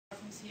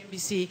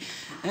CNBC.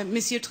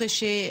 Monsieur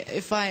Trichet,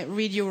 if I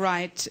read you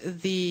right,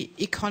 the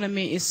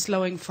economy is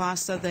slowing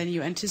faster than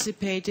you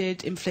anticipated.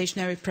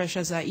 Inflationary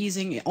pressures are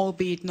easing,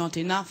 albeit not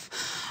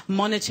enough.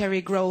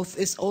 Monetary growth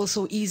is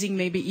also easing,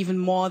 maybe even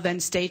more than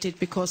stated,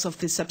 because of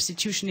the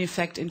substitution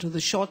effect into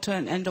the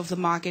short-term end of the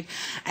market,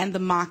 and the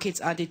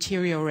markets are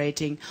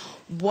deteriorating.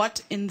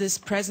 What in this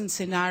present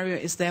scenario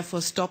is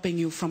therefore stopping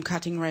you from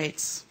cutting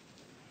rates?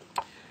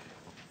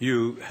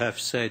 You have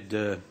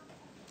said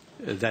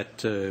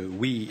that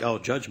our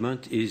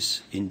judgment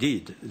is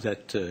indeed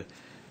that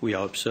we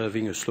are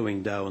observing a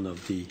slowing down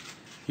of the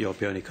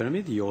European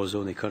economy, the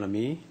Eurozone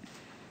economy,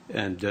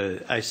 and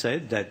I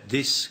said that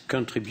this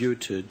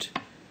contributed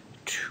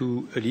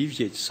to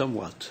alleviate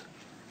somewhat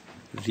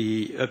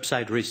the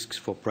upside risks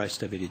for price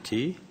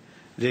stability.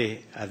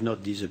 They have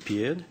not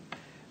disappeared.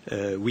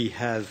 We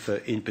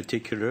have, in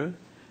particular,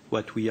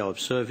 what we are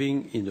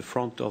observing in the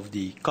front of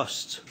the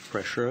cost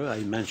pressure. I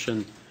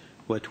mentioned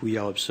what we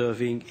are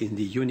observing in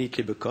the unit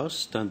labor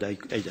cost, and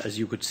as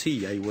you could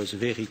see, I was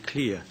very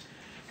clear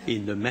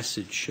in the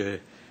message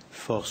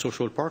for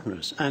social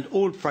partners and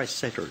all price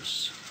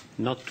setters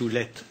not to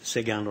let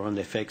second-round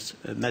effects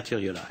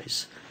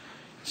materialize.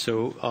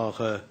 So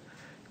our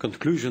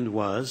conclusion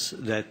was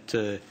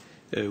that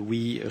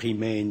we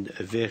remain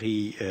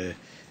very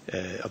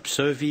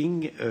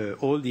observing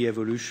all the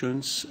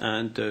evolutions,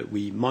 and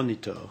we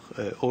monitor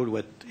all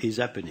what is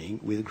happening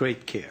with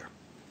great care.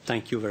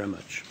 Thank you very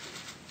much.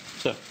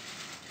 Sir.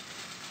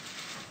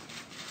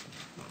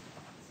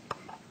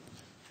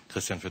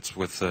 Christian Fitz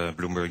with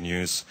Bloomberg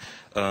News.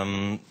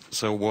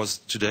 So was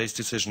today's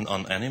decision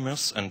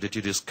unanimous, and did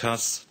you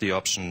discuss the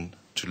option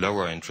to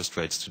lower interest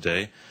rates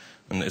today?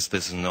 And is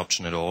this an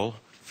option at all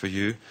for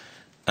you?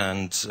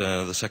 And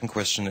the second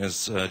question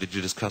is, did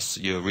you discuss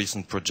your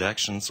recent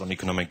projections on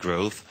economic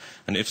growth?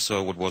 And if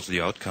so, what was the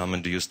outcome?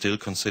 And do you still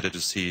consider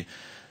to see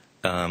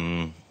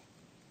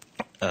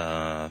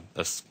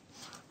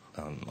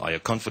are you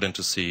confident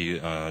to see,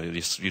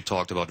 you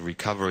talked about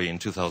recovery in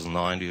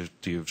 2009,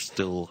 do you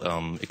still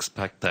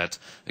expect that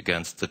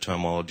against the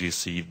turmoil? Do you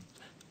see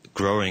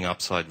growing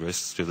upside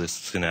risks to this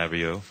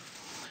scenario?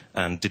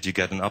 And did you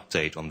get an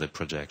update on the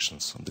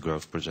projections, on the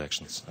growth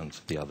projections and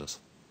the others?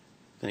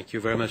 Thank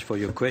you very much for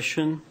your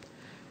question.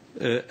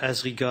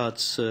 As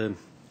regards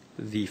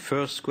the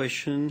first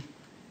question,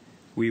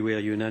 we were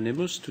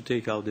unanimous to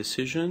take our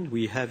decision.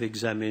 We have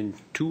examined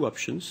two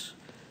options.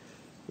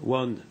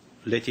 One,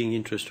 letting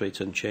interest rates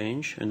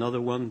unchanged,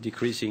 another one,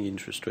 decreasing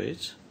interest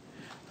rates.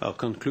 Our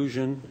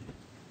conclusion,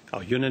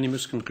 our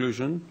unanimous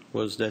conclusion,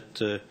 was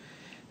that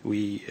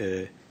we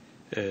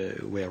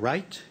were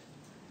right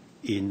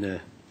in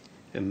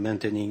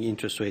maintaining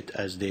interest rates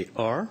as they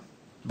are,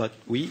 but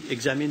we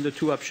examined the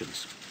two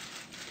options.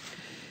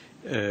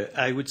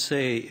 I would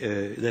say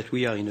that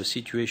we are in a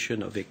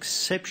situation of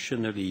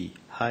exceptionally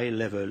high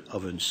level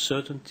of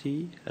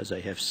uncertainty, as I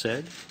have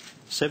said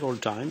several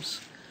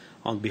times,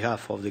 on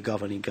behalf of the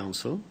Governing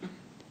Council.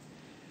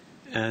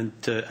 And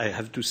I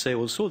have to say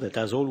also that,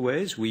 as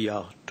always, we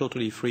are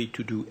totally free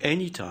to do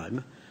any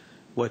time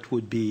what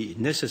would be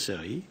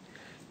necessary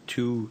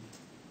to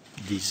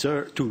be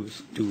sure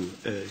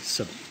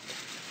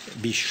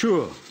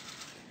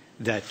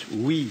that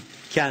we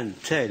can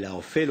tell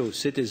our fellow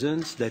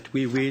citizens that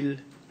we will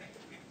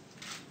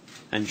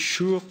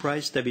ensure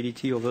price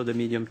stability over the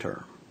medium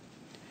term.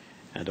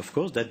 And of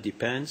course, that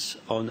depends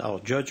on our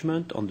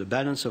judgment on the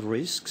balance of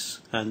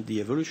risks and the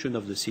evolution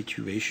of the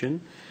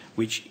situation,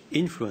 which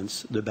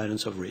influence the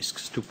balance of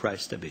risks to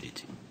price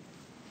stability.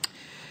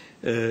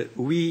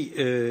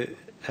 We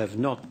have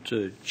not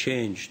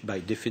changed by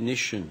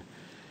definition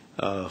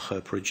our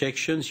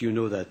projections. You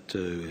know that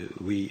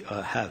we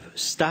have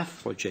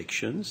staff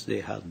projections.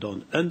 They are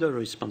done under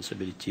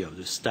responsibility of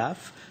the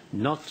staff,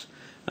 not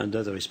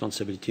under the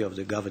responsibility of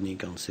the Governing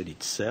Council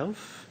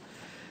itself.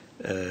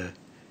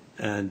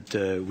 And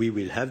we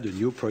will have the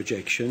new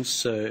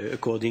projections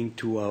according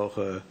to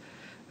our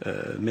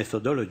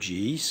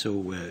methodology,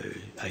 so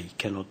I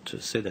cannot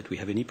say that we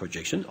have any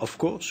projection. Of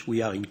course,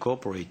 we are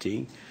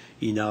incorporating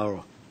in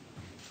our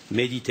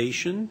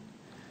meditation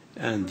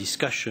and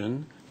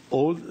discussion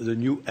all the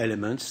new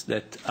elements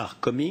that are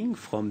coming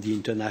from the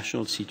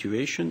international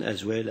situation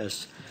as well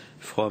as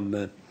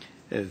from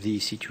the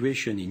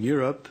situation in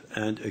Europe.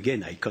 And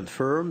again, I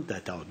confirm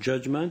that our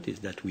judgment is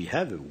that we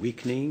have a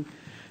weakening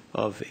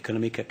of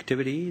economic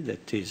activity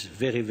that is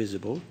very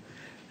visible,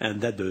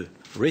 and that the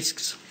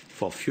risks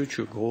for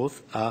future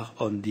growth are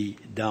on the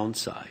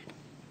downside.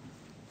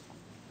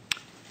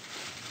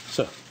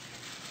 So.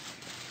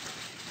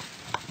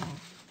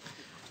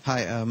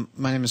 Hi,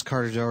 my name is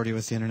Carter Doherty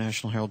with the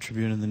International Herald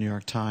Tribune and the New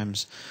York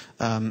Times.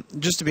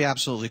 Just to be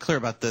absolutely clear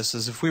about this,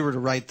 is if we were to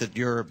write that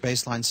your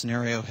baseline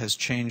scenario has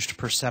changed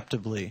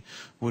perceptibly,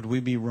 would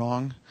we be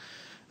wrong?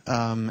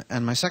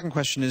 And my second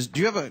question is, do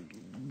you have a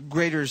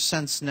greater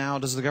sense now,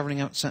 does the Governing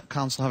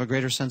Council have a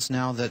greater sense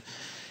now that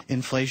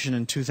inflation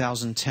in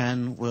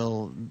 2010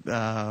 will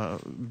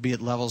be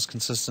at levels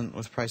consistent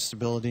with price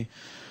stability?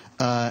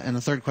 And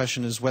the third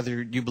question is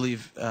whether you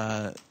believe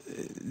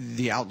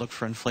the outlook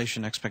for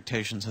inflation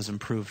expectations has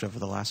improved over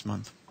the last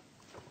month.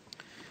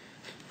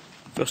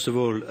 First of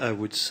all, I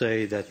would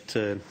say that,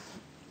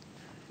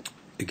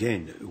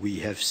 again, we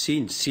have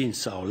seen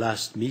since our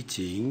last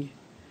meeting,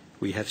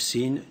 we have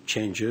seen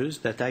changes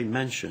that I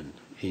mentioned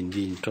in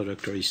the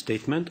introductory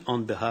statement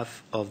on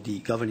behalf of the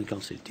Governing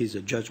Council. It is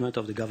a judgment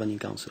of the Governing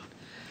Council.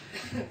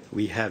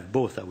 We have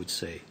both, I would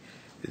say,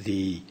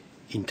 the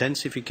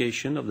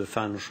intensification of the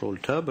financial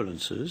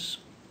turbulences,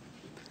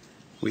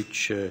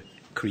 which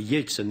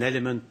creates an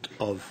element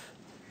of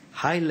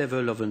high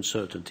level of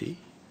uncertainty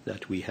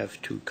that we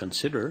have to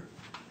consider,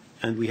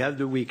 and we have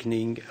the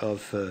weakening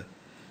of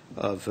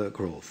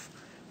growth.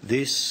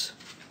 This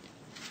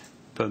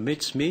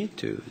permits me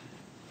to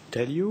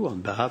tell you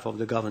on behalf of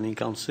the Governing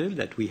Council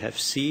that we have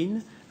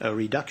seen a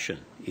reduction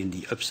in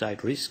the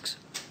upside risks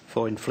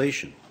for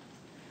inflation.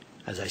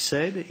 As I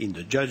said, in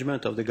the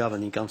judgment of the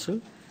Governing Council,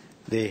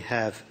 they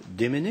have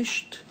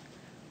diminished,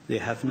 they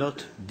have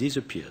not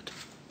disappeared.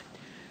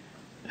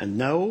 And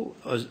now,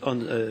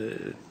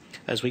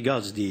 as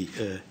regards the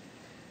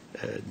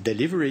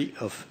delivery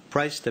of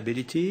price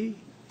stability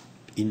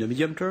in the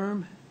medium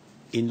term,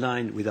 in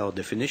line with our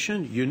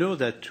definition, you know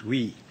that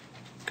we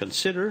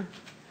consider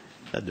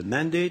that the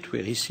mandate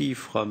we receive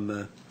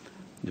from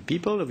the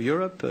people of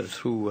Europe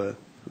through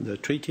the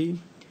treaty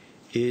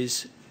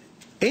is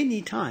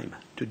any time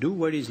to do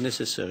what is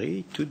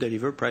necessary to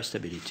deliver price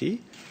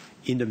stability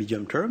in the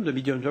medium term. The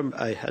medium term,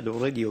 I had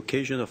already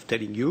occasion of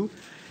telling you,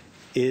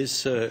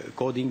 is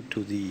according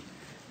to the,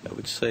 I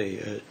would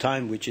say,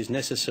 time which is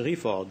necessary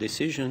for our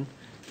decision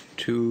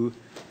to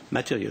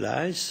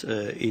materialize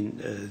in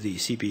the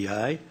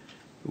CPI.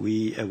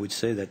 I would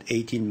say that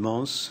 18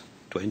 months,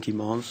 20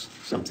 months,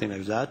 something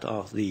like that,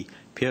 are the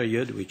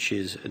period which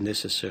is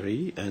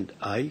necessary, and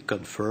I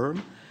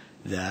confirm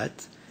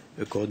that,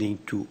 according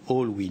to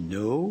all we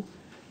know,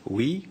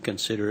 we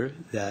consider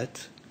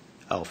that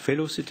our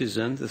fellow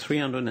citizens, the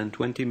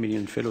 320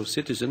 million fellow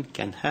citizens,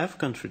 can have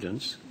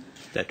confidence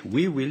that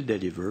we will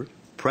deliver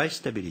price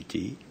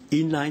stability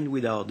in line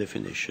with our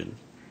definition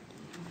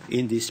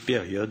in this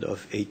period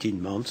of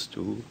 18 months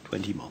to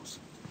 20 months,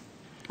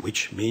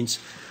 which means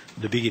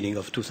the beginning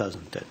of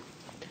 2010.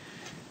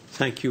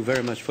 Thank you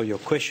very much for your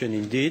question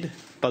indeed.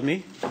 Pardon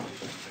me?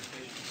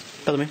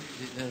 Pardon me?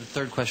 The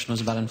third question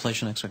was about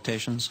inflation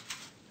expectations.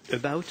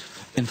 About?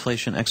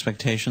 Inflation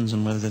expectations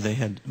and whether they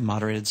had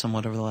moderated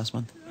somewhat over the last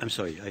month. I'm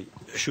sorry, I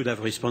should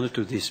have responded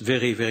to this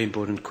very, very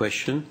important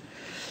question.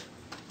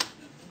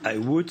 I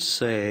would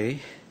say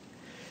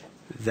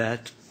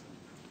that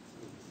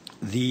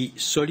the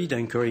solid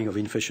anchoring of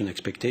inflation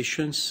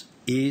expectations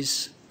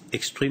is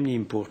extremely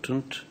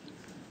important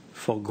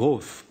for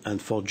growth and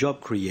for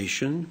job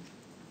creation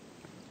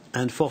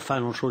and for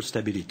financial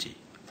stability.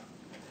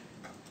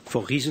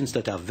 For reasons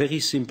that are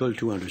very simple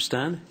to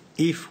understand,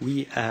 if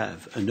we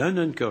have an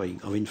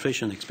unanchoring of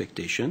inflation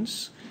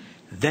expectations,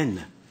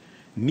 then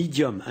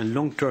medium and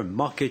long-term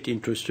market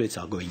interest rates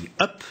are going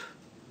up.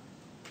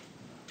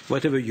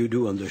 Whatever you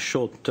do on the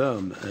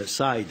short-term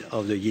side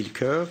of the yield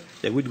curve,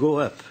 they would go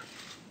up,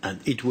 and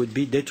it would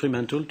be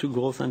detrimental to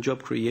growth and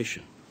job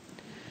creation.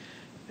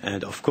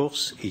 And of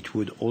course, it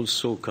would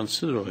also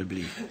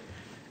considerably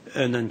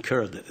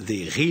unanchored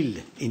the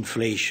real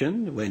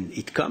inflation when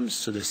it comes,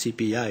 so the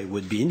CPI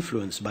would be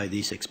influenced by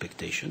these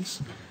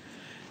expectations.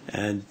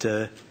 And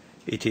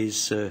it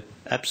is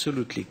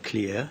absolutely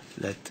clear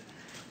that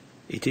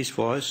it is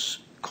for us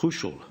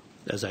crucial,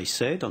 as I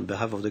said, on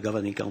behalf of the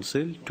Governing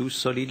Council, to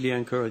solidly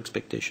anchor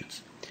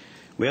expectations.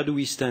 Where do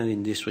we stand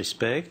in this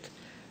respect?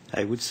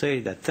 I would say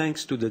that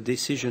thanks to the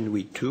decision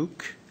we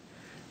took,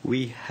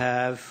 we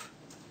have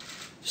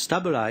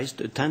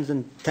stabilized a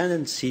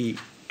tendency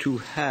to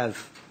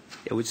have,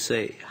 I would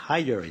say,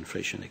 higher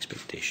inflation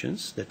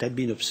expectations that had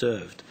been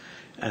observed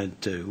and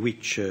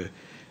which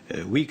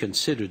we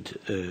considered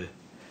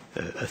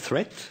a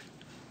threat.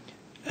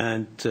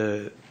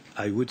 And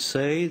I would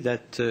say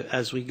that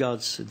as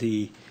regards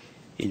the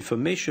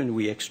information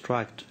we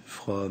extract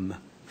from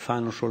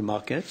financial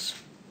markets,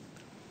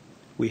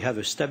 we have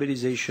a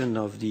stabilization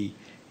of the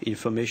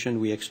information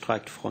we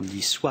extract from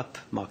the swap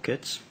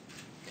markets.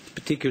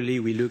 Particularly,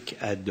 we look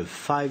at the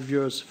 5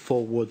 years,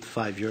 forward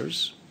 5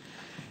 years.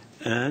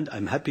 And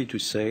I'm happy to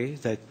say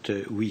that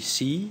we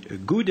see a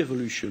good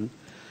evolution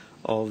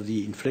of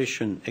the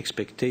inflation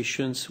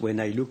expectations when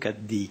I look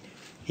at the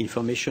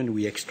information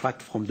we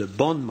extract from the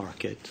bond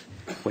market,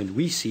 when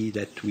we see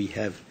that we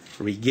have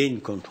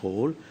regained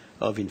control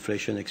of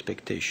inflation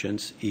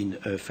expectations in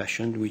a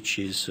fashion which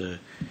is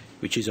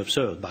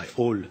observed by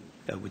all,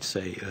 I would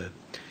say,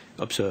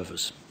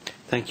 observers.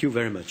 Thank you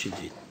very much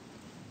indeed.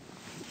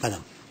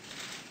 Madam.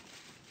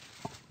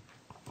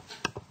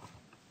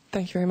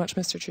 Thank you very much,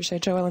 Mr.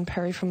 Trichet. Jo Ellen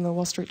Perry from the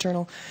Wall Street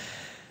Journal.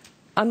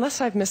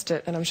 Unless I've missed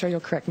it, and I'm sure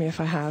you'll correct me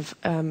if I have,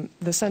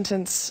 the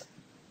sentence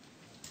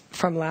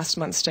from last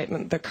month's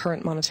statement, the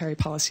current monetary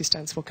policy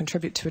stance will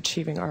contribute to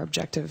achieving our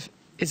objective,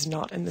 is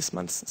not in this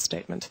month's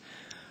statement.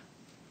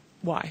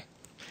 Why?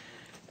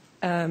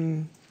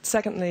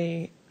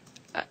 Secondly,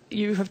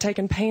 you have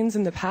taken pains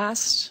in the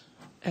past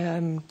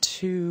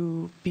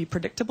to be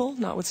predictable,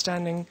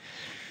 notwithstanding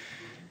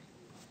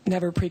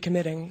never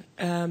pre-committing.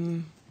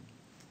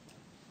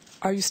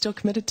 Are you still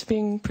committed to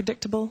being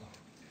predictable?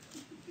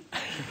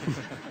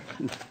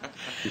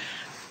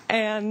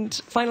 And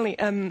finally,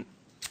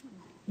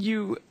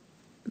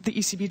 the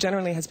ECB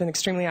generally has been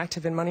extremely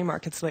active in money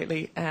markets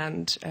lately,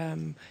 and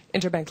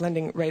interbank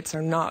lending rates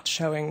are not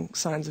showing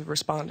signs of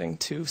responding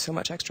to so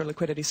much extra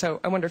liquidity. So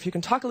I wonder if you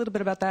can talk a little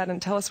bit about that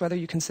and tell us whether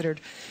you considered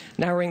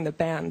narrowing the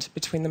band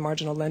between the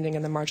marginal lending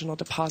and the marginal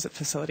deposit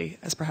facility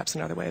as perhaps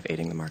another way of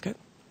aiding the market.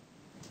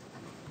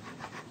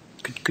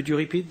 Could you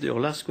repeat your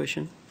last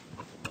question?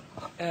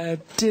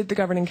 Did the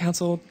Governing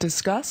Council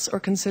discuss or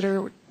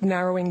consider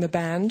narrowing the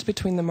band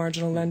between the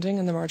marginal lending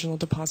and the marginal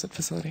deposit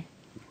facility?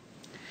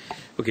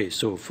 Okay,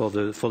 so for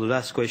the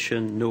last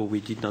question, no,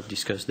 we did not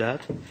discuss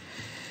that.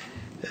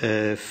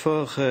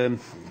 For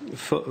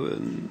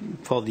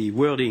the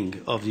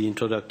wording of the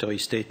introductory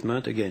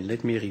statement, again,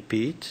 let me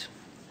repeat.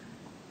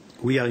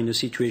 We are in a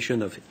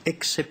situation of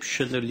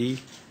exceptionally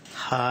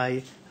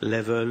high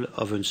level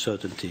of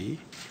uncertainty,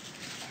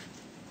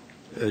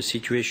 a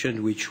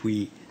situation which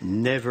we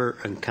never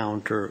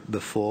encountered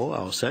before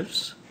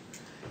ourselves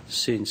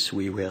since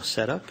we were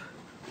set up,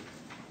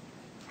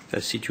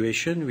 a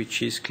situation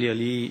which is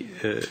clearly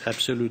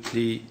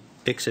absolutely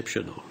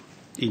exceptional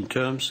in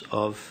terms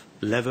of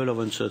level of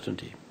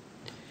uncertainty.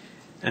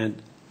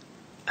 And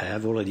I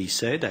have already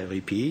said, I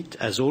repeat,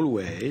 as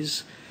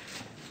always,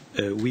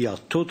 we are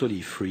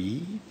totally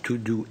free to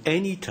do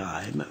any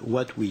time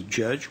what we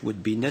judge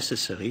would be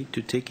necessary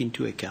to take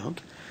into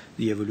account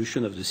the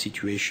evolution of the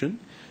situation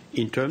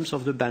in terms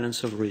of the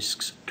balance of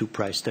risks to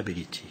price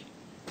stability.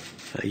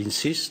 I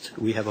insist,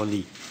 we have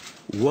only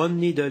one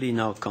needle in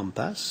our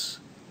compass.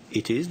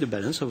 It is the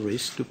balance of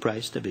risk to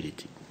price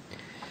stability.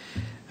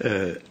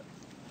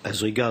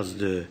 As regards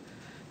the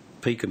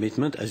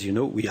pre-commitment, as you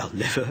know, we are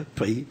never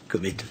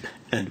pre-committed,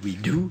 and we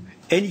do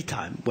any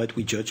time what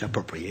we judge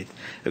appropriate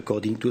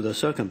according to the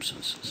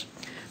circumstances.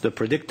 The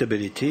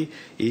predictability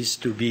is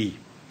to be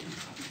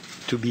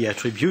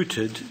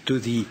attributed to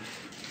the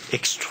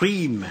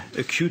extreme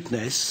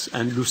acuteness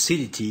and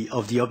lucidity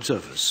of the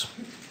observers.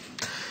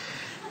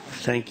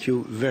 Thank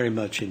you very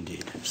much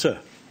indeed. Sir.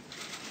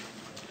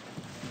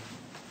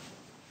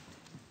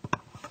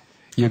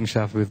 Jürgen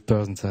Schaaf with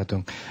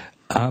Börsenzeitung.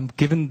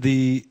 Given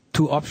the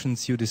two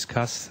options you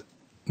discussed,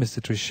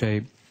 Mr.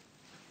 Trichet,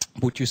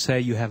 would you say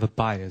you have a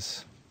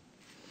bias?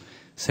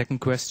 Second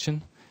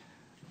question,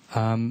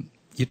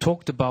 you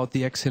talked about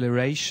the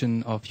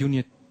acceleration of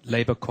unit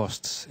labor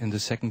costs in the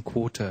second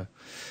quarter.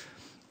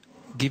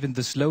 Given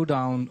the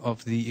slowdown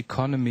of the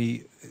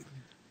economy,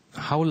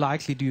 how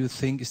likely do you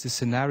think is the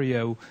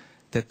scenario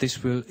that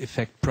this will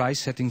affect price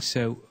setting?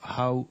 So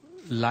how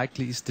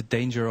likely is the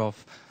danger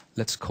of,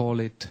 let's call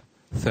it,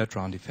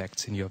 third-round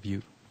effects in your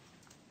view?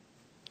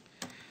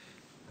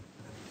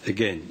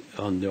 Again,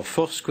 on your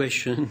first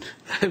question,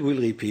 I will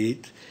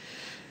repeat,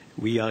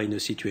 we are in a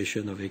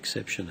situation of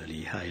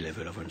exceptionally high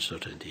level of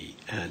uncertainty,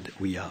 and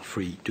we are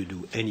free to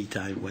do any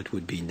time what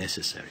would be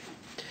necessary.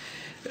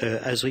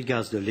 As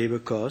regards the labor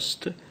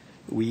cost,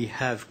 we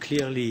have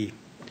clearly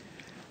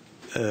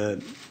a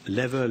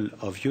level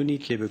of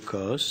unit labor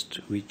cost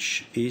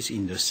which is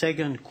in the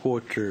second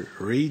quarter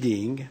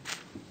reading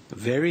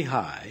very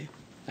high,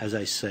 as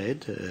I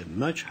said,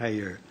 much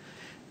higher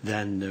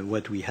than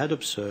what we had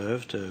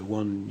observed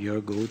 1 year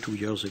ago, 2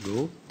 years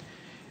ago.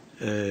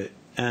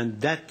 And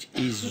that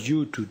is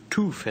due to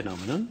two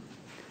phenomena.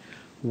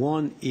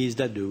 One is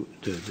that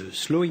the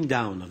slowing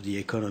down of the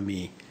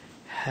economy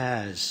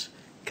has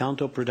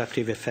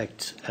counterproductive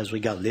effects as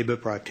regards labor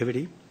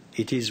productivity.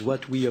 It is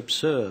what we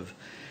observe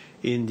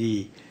in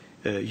the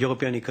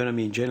European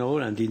economy in general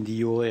and in the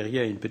euro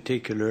area in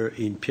particular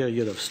in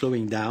period of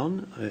slowing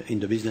down in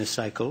the business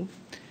cycle.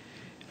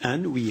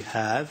 And we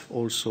have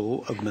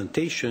also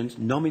augmentations,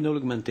 nominal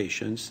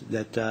augmentations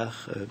that are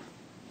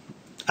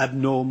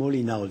abnormal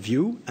in our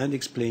view and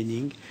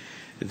explaining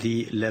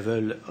the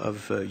level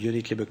of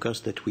unit labor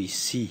cost that we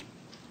see.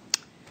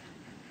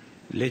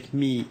 Let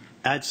me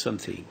add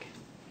something.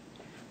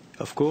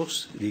 Of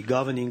course, the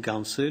Governing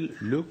Council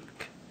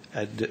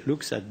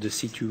looks at the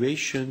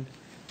situation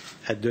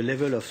at the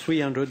level of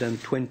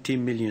 320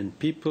 million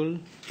people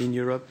in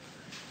Europe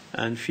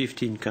and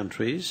 15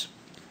 countries.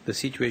 The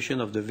situation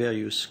of the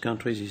various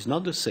countries is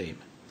not the same.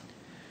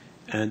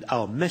 And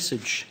our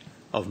message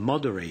of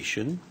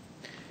moderation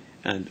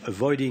and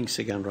avoiding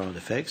second-round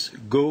effects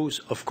goes,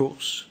 of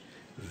course,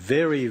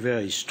 very,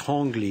 very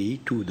strongly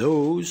to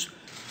those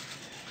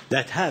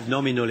that have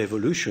nominal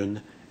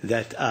evolution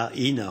that are,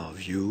 in our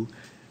view,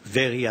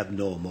 very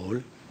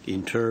abnormal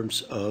in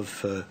terms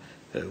of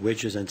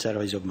wages and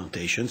salaries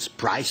augmentations,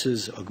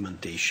 prices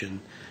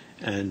augmentation,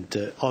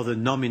 and other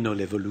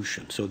nominal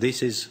evolution. So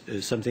this is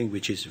something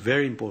which is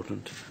very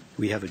important.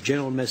 We have a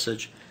general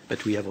message,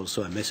 but we have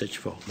also a message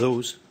for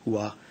those who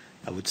are,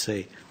 I would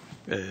say,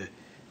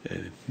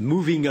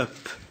 moving up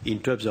in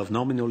terms of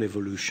nominal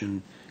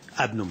evolution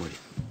abnormally.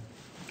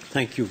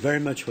 Thank you very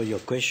much for your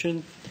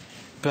question.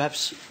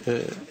 Perhaps,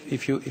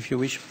 if you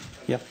wish,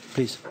 yeah,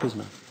 please,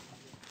 ma'am.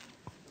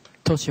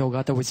 Toshi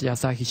Ogata with the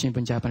Asahi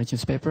Shimbun Japanese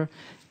newspaper.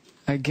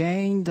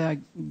 Again,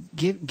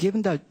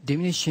 given the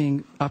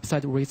diminishing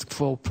upside risk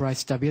for price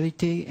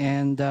stability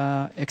and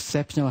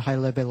exceptional high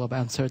level of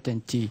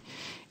uncertainty,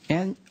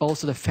 and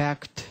also the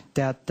fact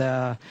that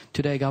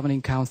today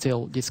Governing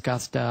Council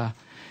discussed the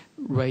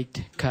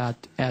rate cut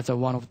as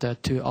one of the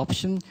two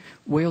options,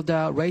 will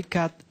the rate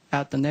cut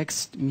at the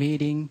next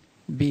meeting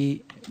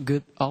be a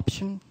good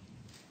option?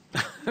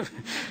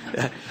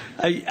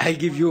 I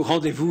give you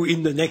rendezvous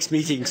in the next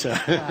meeting, sir.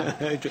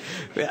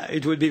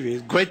 It will be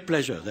with great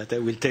pleasure that I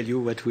will tell you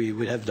what we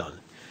will have done.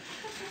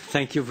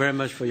 Thank you very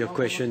much for your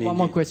question. One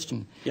more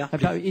question. Yeah,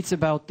 it's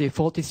about the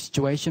Fortis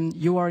situation.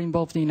 You are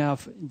involved in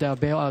the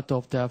bailout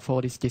of the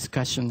Fortis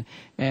discussion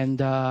and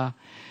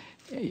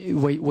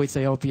with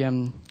the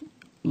European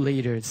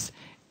leaders.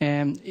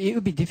 And it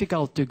would be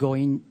difficult to go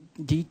in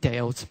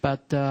details,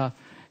 but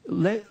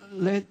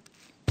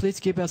please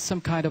give us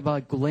some kind of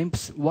a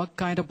glimpse. What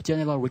kind of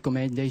general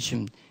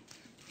recommendation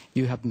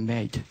you have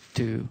made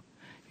to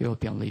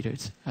European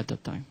leaders at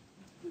that time?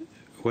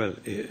 Well,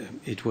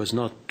 it was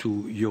not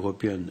to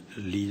European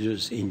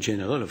leaders in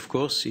general, of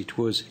course. It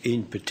was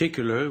in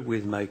particular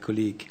with my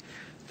colleague,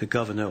 the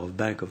governor of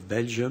Bank of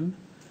Belgium,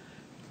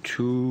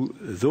 to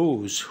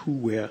those who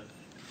were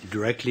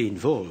directly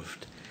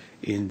involved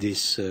in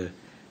this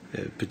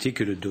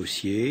particular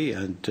dossier.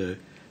 And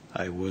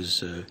I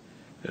was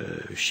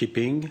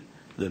shipping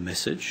the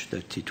message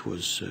that it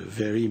was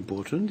very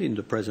important in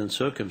the present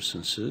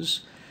circumstances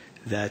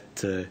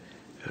that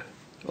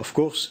of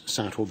course,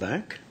 central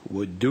bank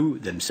would do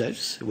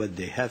themselves what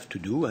they have to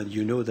do, and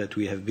you know that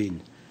we have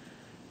been,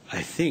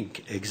 I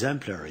think,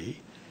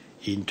 exemplary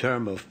in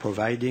terms of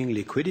providing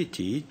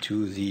liquidity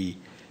to the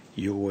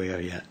euro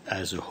area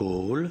as a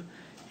whole,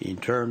 in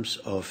terms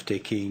of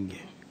taking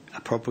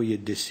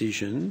appropriate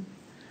decision.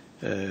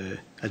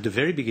 At the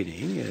very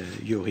beginning,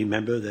 you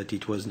remember that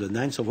it was the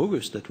 9th of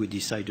August that we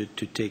decided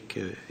to take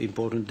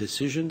important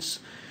decisions.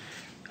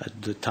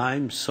 At the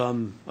time,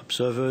 some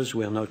observers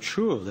were not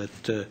sure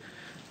that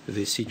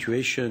the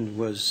situation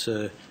was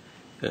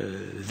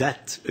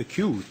that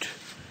acute.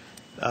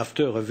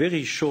 After a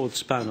very short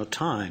span of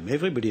time,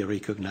 everybody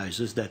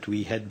recognizes that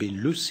we had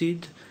been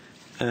lucid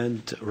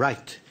and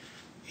right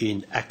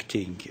in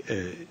acting,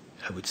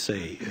 I would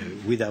say,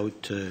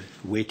 without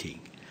waiting.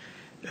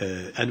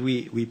 And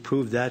we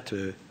proved that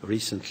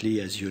recently,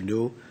 as you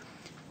know.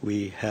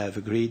 We have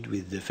agreed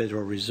with the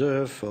Federal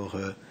Reserve for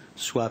a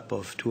swap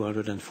of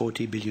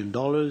 $240 billion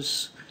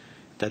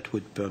that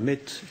would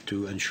permit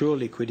to ensure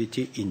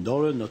liquidity in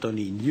dollar, not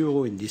only in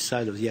euro, in this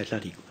side of the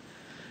Atlantic.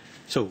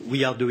 So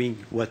we are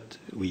doing what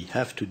we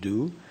have to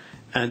do.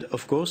 And,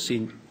 of course,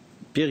 in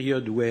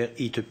period where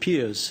it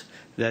appears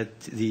that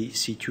the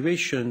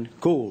situation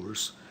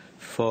calls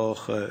for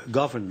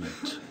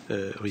government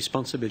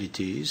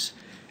responsibilities,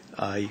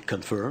 I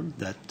confirm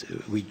that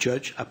we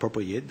judge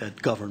appropriate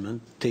that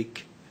government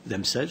take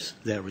themselves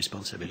their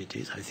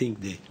responsibilities. I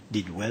think they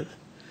did well.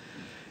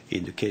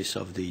 In the case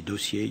of the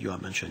dossier you are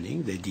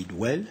mentioning, they did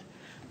well.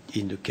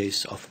 In the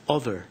case of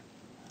other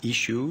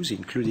issues,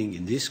 including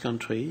in this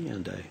country,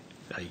 and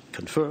I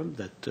confirm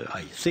that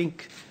I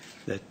think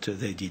that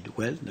they did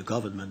well, the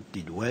government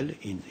did well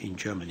in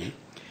Germany,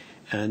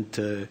 and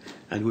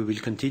we will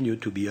continue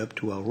to be up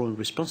to our own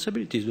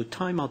responsibilities. The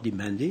time are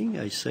demanding,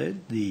 I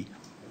said. The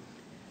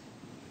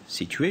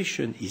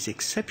situation is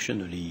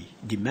exceptionally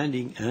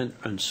demanding and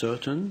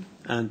uncertain,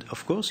 and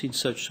of course in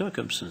such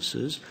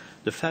circumstances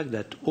the fact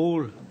that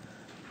all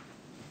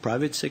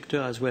private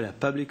sector as well as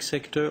public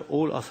sector,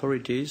 all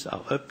authorities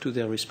are up to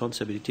their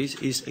responsibilities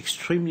is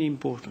extremely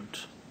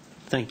important.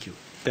 Thank you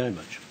very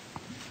much.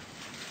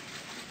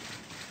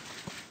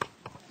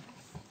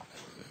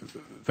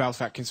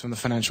 Ralph Atkins from the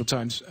Financial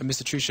Times.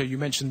 Mr. Trichet, you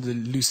mentioned the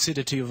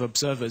lucidity of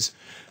observers.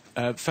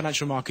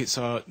 Financial markets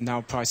are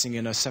now pricing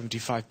in a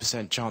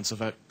 75% chance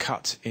of a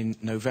cut in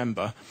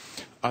November.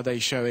 Are they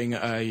showing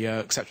an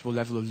acceptable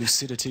level of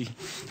lucidity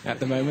at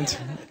the moment?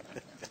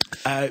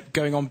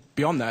 Going on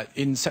beyond that,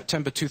 in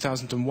September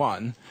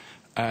 2001,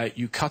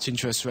 you cut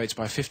interest rates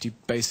by 50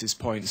 basis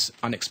points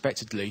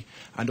unexpectedly,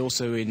 and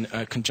also in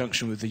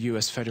conjunction with the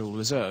US Federal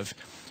Reserve.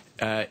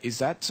 Is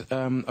that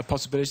a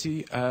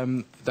possibility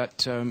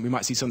that we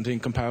might see something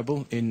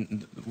comparable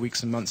in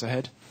weeks and months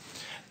ahead?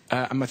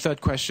 And my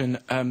third question,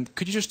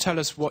 could you just tell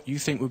us what you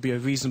think would be a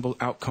reasonable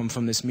outcome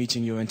from this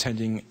meeting you're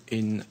intending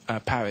in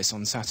Paris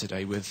on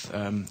Saturday with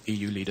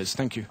EU leaders?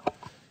 Thank you.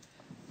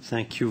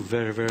 Thank you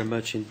very, very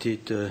much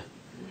indeed,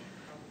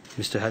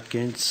 Mr.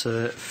 Atkins.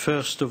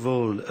 First of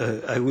all,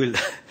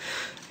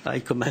 I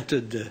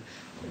commented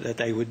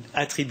that I would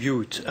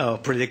attribute our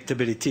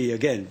predictability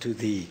again to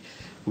the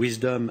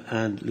wisdom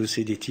and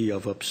lucidity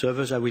of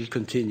observers. I will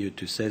continue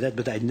to say that,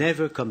 but I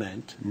never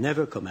comment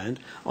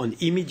on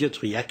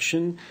immediate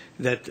reaction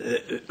that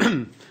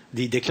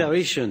the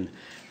declaration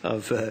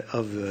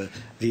the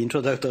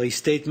introductory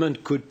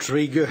statement could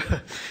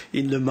trigger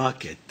in the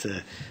market.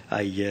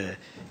 I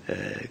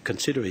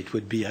consider it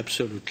would be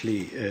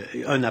absolutely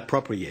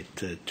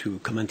inappropriate to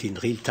comment in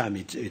real time.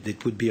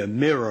 It would be a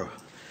mirror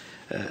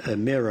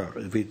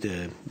with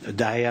a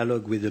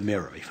dialogue with the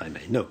mirror, if I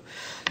may. No.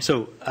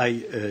 So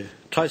I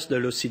trust the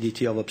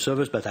lucidity of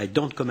observers, but I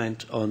don't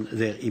comment on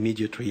their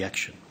immediate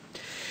reaction.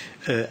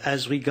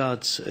 As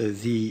regards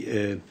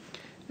the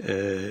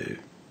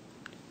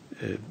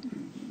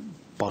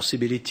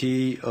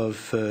possibility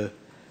of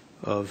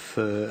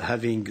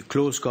having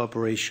close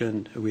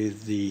cooperation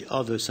with the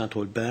other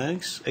central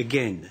banks,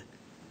 again,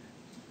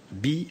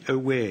 be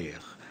aware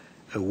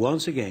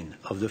once again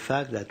of the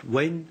fact that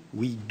when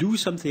we do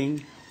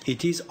something,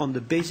 it is on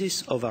the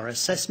basis of our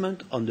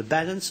assessment on the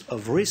balance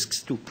of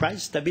risks to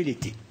price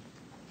stability.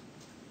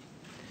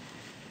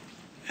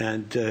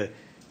 And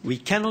we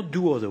cannot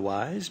do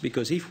otherwise,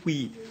 because if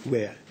we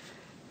were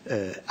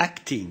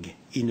acting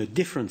in a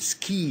different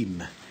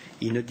scheme,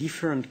 in a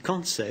different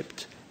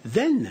concept,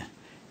 then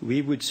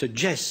we would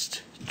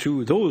suggest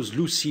to those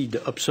lucid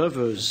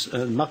observers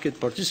and market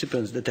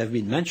participants that have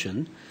been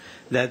mentioned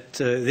that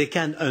they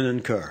can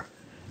unincur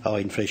our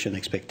inflation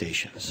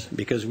expectations,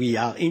 because we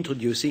are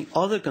introducing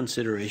other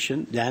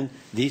consideration than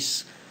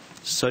this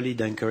solid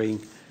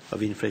anchoring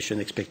of inflation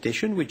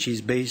expectation, which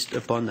is based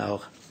upon our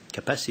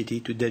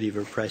capacity to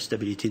deliver price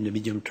stability in the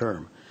medium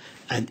term.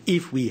 And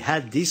if we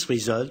had this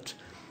result,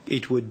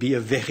 it would be a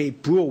very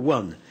poor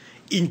one,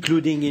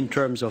 including in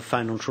terms of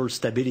financial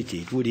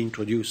stability. It would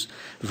introduce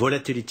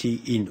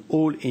volatility in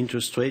all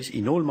interest rates,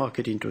 in all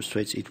market interest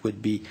rates. It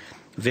would be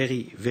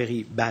very,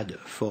 very bad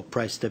for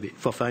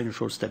for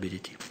financial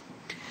stability,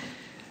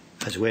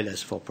 as well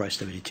as for price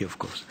stability, of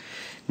course.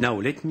 Now,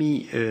 let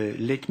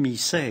me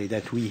say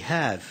that we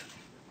have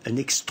an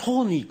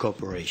extraordinary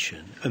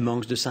cooperation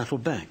amongst the central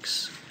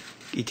banks.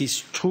 It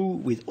is true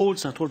with all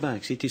central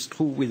banks. It is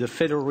true with the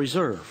Federal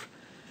Reserve.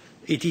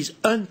 It is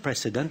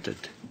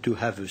unprecedented to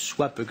have a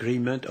swap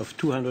agreement of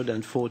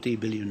 $240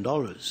 billion.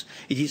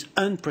 It is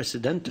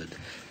unprecedented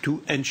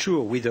to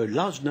ensure, with a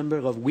large number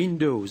of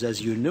windows,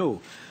 as you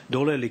know,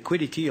 dollar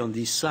liquidity on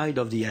this side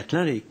of the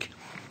Atlantic,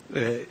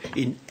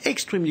 in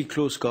extremely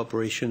close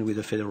cooperation with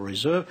the Federal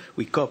Reserve.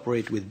 We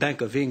cooperate with Bank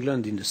of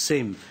England in the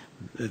same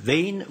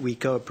vein. We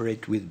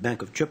cooperate with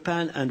Bank of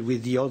Japan and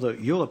with the other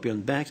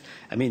European banks.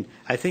 I mean,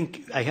 I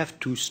think I have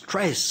to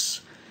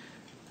stress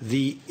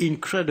the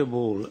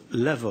incredible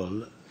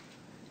level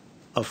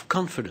of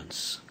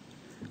confidence,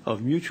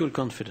 of mutual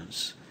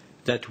confidence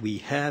that we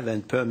have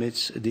and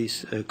permits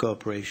this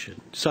cooperation.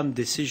 Some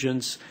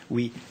decisions,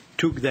 we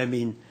took them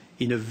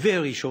in a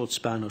very short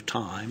span of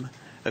time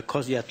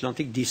across the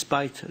Atlantic,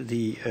 despite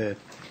the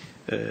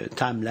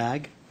time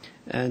lag.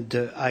 And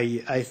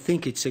I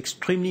think it's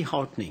extremely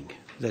heartening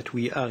that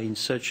we are in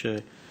such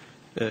an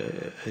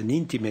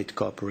intimate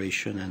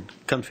cooperation and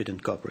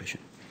confident cooperation.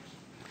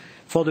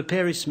 For the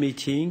Paris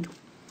meeting,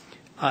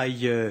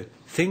 I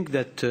think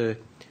that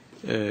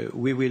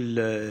we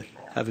will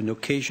have an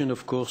occasion,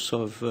 of course,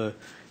 of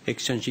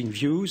exchanging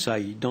views.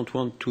 I don't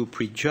want to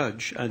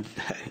prejudge, and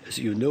as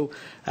you know,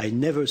 I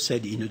never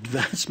said in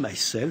advance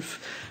myself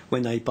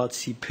when I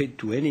participate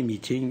to any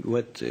meeting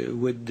what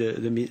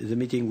the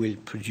meeting will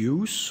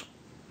produce.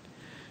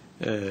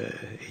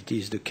 It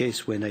is the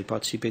case when I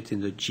participate in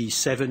the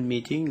G7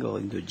 meeting or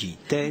in the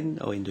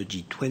G10 or in the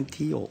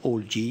G20 or all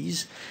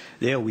Gs.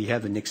 There we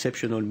have an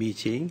exceptional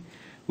meeting,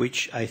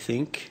 which I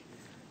think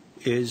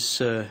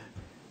is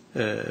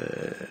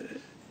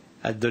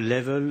at the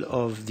level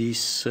of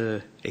this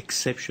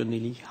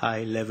exceptionally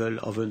high level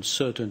of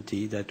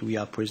uncertainty that we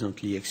are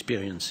presently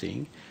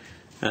experiencing.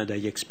 And I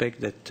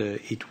expect that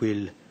it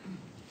will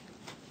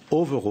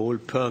overall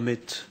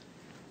permit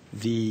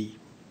the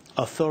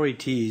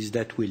authorities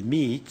that will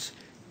meet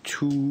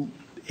to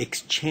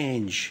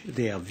exchange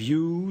their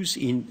views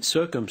in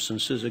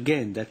circumstances,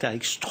 again, that are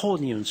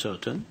extraordinarily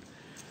uncertain,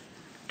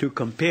 to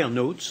compare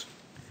notes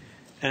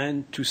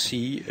and to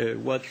see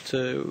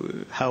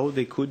how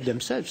they could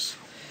themselves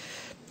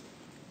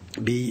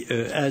be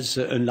as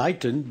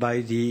enlightened by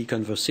the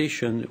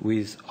conversation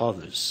with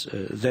others.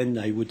 Then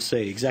I would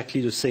say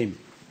exactly the same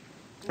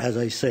as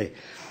I say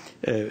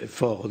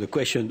for the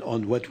question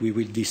on what we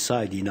will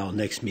decide in our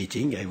next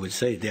meeting. I would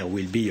say there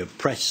will be a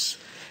press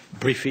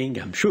briefing,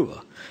 I'm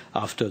sure,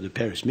 after the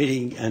Paris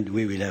meeting, and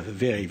we will have a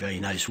very, very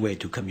nice way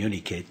to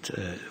communicate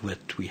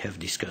what we have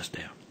discussed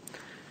there.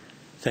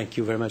 Thank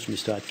you very much,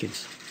 Mr.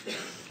 Atkins.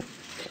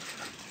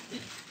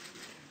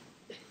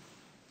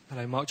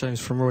 Hello, Mark Jones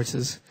from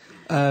Reuters.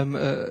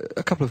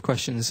 A couple of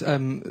questions.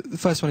 The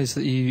first one is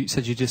that you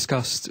said you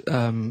discussed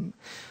a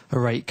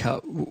rate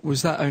cut.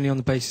 Was that only on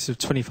the basis of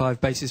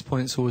 25 basis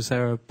points, or was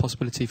there a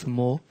possibility for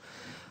more?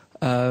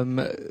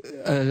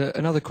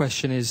 Another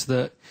question is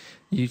that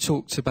you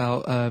talked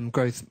about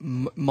growth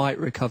might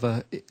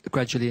recover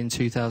gradually in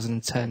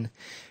 2009.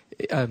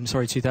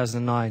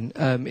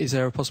 Is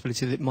there a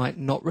possibility that it might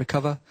not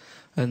recover,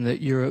 and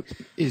that Europe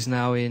is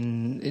now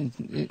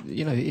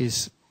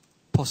is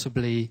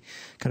possibly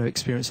kind of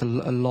experience a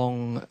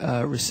long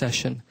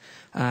recession?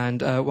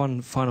 And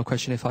one final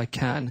question, if I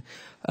can.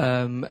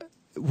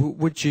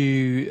 Would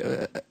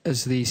you,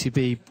 as the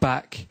ECB,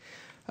 back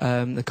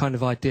the kind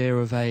of idea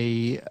of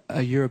a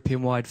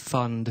European-wide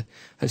fund,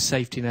 a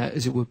safety net,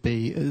 as it would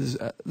be,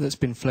 that's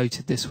been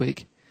floated this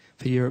week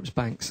for Europe's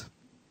banks?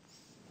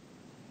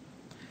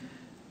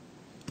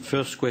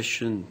 First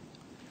question,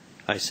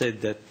 I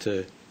said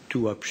that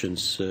two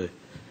options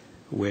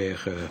were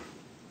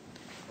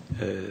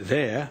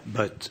there,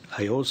 but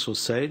I also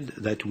said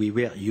that we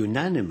were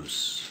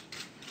unanimous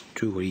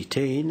to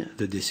retain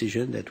the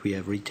decision that we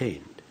have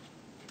retained.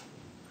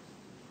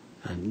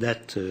 And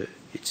that,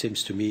 it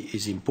seems to me,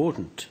 is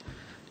important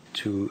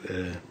to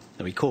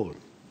recall.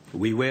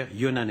 We were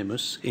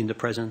unanimous in the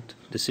present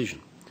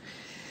decision.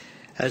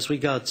 As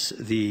regards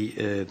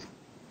the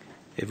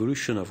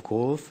evolution of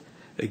growth,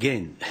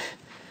 again,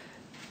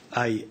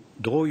 I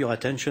draw your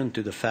attention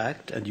to the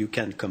fact, and you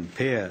can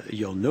compare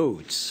your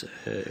notes.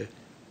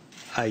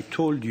 I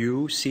told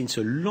you since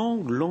a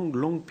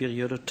long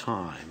period of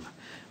time,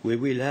 we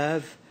will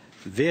have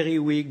very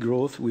weak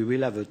growth. We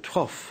will have a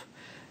trough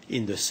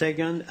in the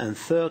second and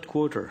third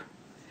quarter.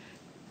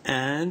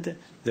 And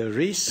the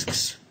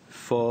risks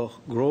for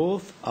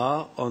growth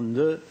are on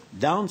the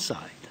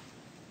downside.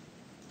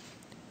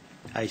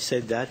 I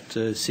said that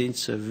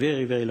since a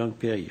very long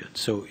period.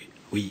 So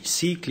we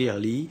see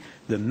clearly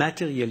the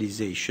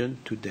materialization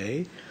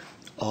today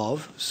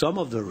of some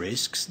of the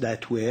risks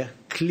that were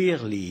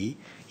clearly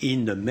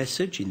in the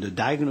message, in the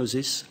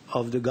diagnosis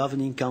of the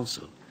Governing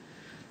Council.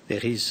 There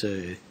is,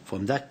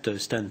 from that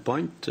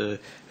standpoint, a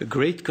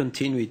great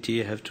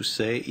continuity, I have to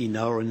say, in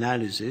our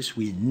analysis.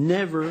 We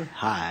never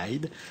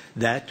hide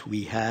that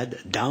we had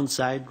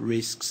downside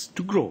risks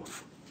to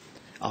growth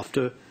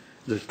after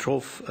the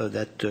trough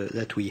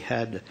that we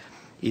had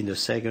in the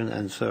second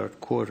and third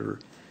quarter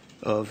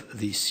of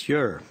this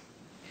year.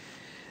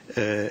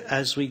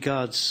 As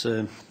regards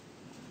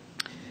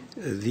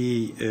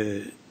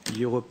the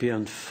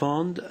European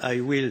Fund,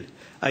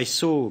 I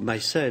saw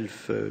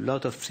myself a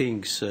lot of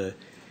things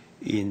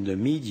in the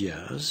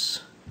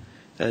medias.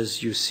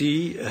 As you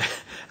see,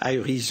 I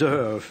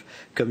reserve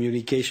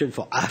communication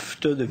for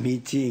after the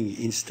meeting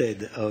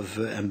instead of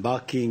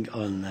embarking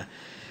on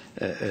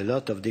a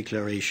lot of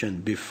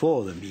declaration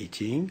before the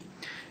meeting.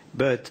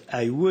 But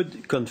I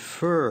would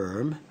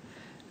confirm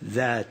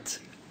that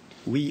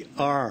we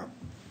are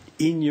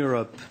in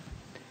Europe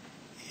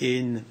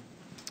in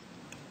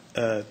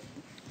a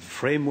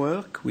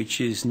framework which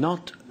is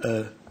not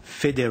a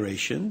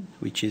federation,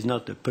 which is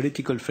not a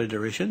political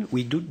federation.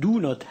 We do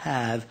not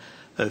have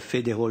a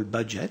federal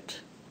budget.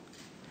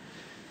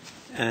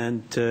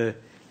 And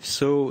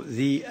so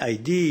the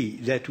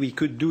idea that we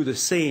could do the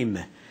same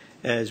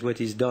as what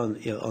is done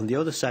on the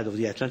other side of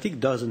the Atlantic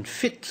doesn't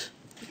fit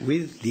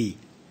with the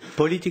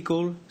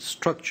political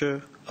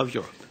structure of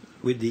Europe,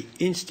 with the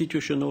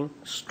institutional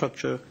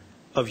structure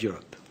of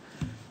Europe.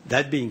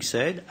 That being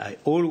said, I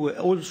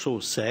also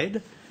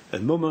said a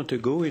moment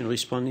ago in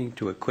responding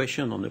to a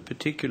question on a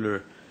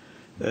particular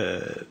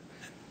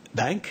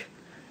bank,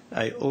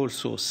 I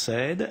also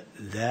said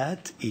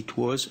that it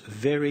was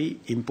very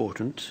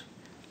important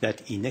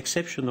that in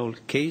exceptional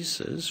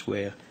cases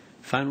where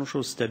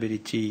financial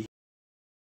stability